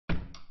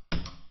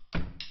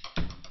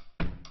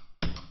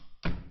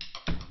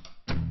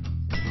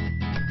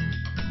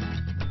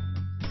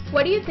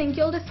What do you think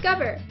you'll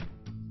discover?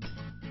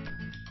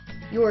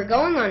 You are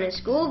going on a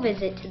school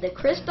visit to the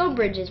Crystal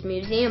Bridges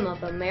Museum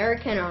of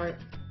American Art.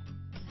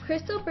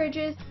 Crystal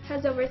Bridges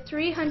has over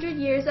 300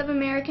 years of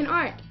American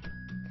art.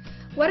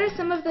 What are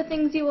some of the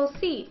things you will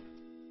see?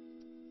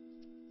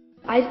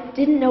 I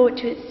didn't know what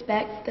to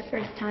expect the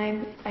first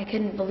time. I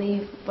couldn't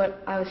believe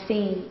what I was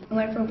seeing.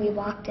 Whenever we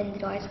walked in the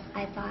doors,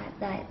 I thought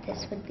that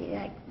this would be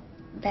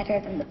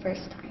better than the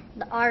first time.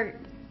 The art,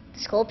 the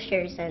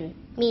sculptures, and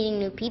meeting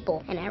new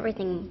people, and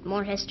everything,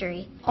 more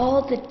history.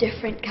 All the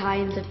different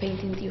kinds of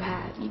paintings you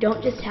have. You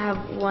don't just have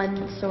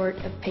one sort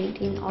of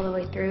painting all the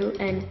way through,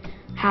 and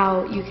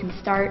how you can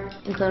start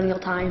in colonial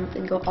times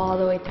and go all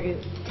the way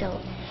through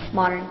till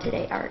modern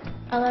today art.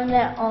 I learned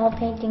that all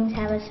paintings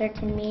have a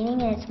certain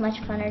meaning, and it's much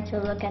funner to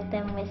look at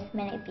them with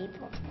many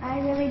people.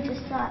 I really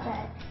just thought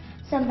that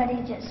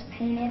somebody just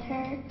painted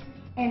her,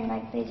 and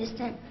they just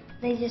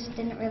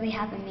didn't really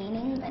have a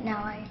meaning. But now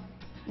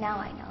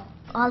I know.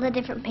 All the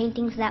different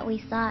paintings that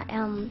we saw,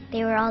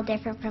 they were all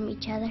different from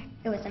each other.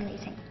 It was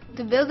amazing.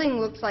 The building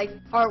looks like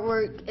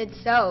artwork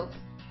itself.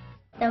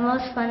 The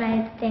most fun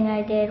thing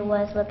I did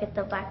was look at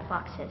the black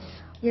boxes.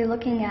 You're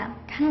looking at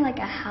kind of like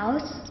a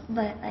house,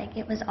 but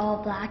it was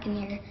all black, and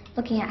you're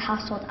looking at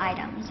household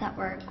items that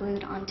were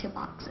glued onto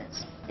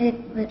boxes. It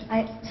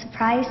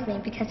surprised me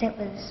because it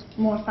was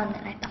more fun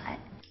than I thought.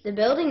 The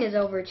building is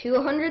over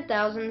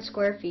 200,000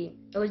 square feet.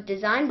 It was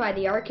designed by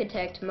the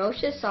architect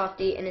Moshe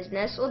Safdie and is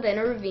nestled in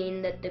a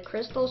ravine that the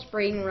Crystal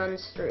Spring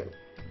runs through.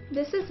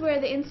 This is where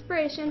the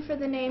inspiration for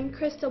the name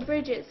Crystal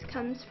Bridges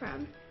comes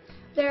from.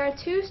 There are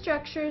two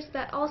structures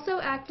that also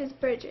act as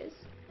bridges.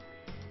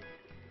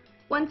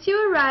 Once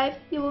you arrive,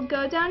 you will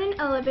go down an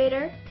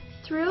elevator,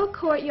 through a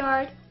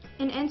courtyard,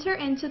 and enter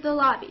into the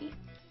lobby.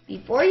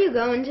 Before you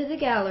go into the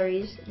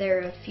galleries, there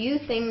are a few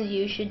things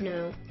you should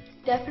know.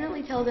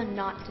 Definitely tell them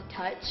not to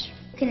touch.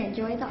 You can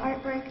enjoy the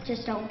artwork,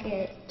 just don't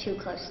get too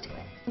close to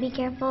it. Be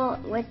careful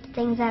with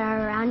things that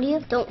are around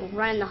you. Don't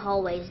run in the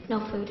hallways. No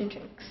food and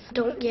drinks.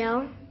 Don't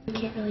yell. You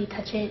can't really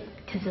touch it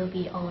because it'll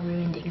be all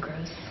ruined and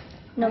gross.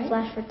 No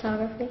flash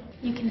photography.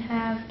 You can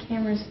have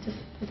cameras just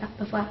without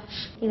the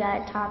flash. You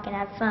gotta talk and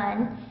have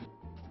fun.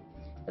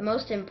 The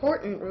most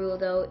important rule,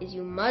 though, is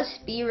you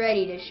must be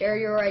ready to share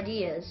your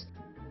ideas.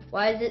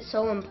 Why is it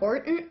so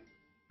important?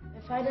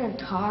 If I didn't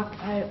talk,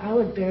 I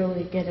would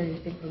barely get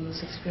anything from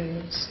this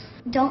experience.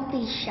 Don't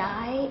be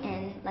shy,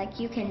 and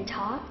you can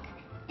talk,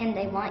 and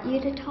they want you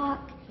to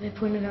talk. They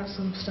pointed out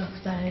some stuff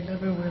that I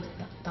never would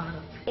have thought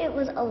of. It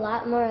was a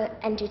lot more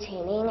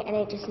entertaining, and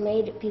it just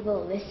made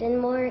people listen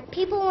more.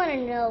 People want to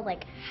know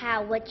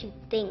what you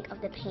think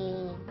of the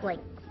painting,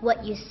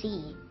 what you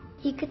see.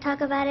 You could talk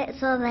about it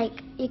so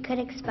you could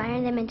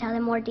inspire them and tell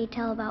them more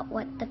detail about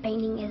what the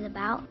painting is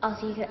about.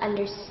 Also, you could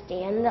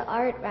understand the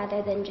art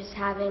rather than just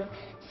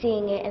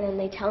seeing it and then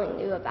they telling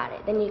you about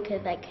it. Then you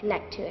could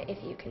connect to it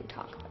if you can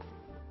talk about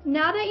it.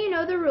 Now that you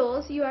know the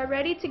rules, you are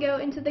ready to go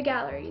into the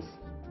galleries.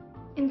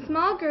 In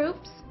small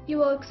groups, you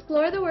will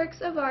explore the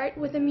works of art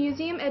with a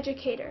museum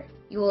educator.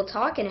 You will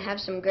talk and have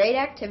some great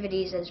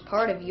activities as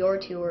part of your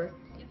tour.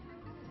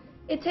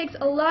 It takes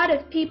a lot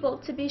of people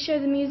to be sure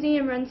the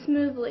museum runs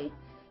smoothly.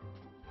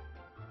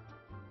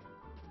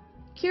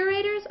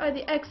 Curators are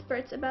the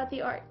experts about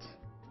the art.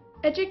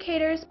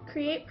 Educators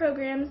create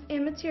programs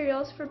and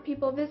materials for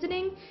people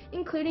visiting,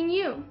 including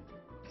you.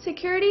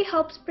 Security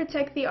helps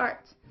protect the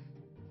art.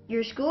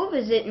 Your school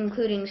visit,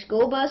 including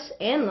school bus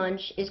and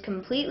lunch, is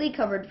completely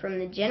covered from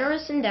the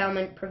generous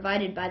endowment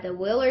provided by the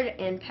Willard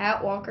and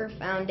Pat Walker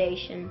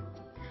Foundation.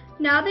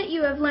 Now that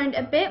you have learned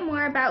a bit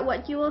more about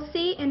what you will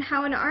see and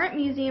how an art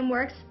museum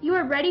works, you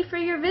are ready for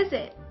your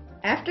visit.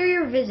 After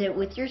your visit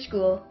with your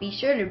school, be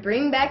sure to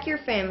bring back your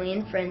family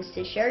and friends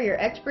to share your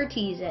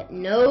expertise at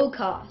no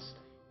cost.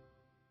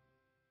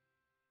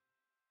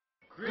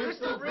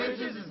 Crystal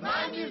Bridges is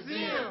my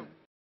museum!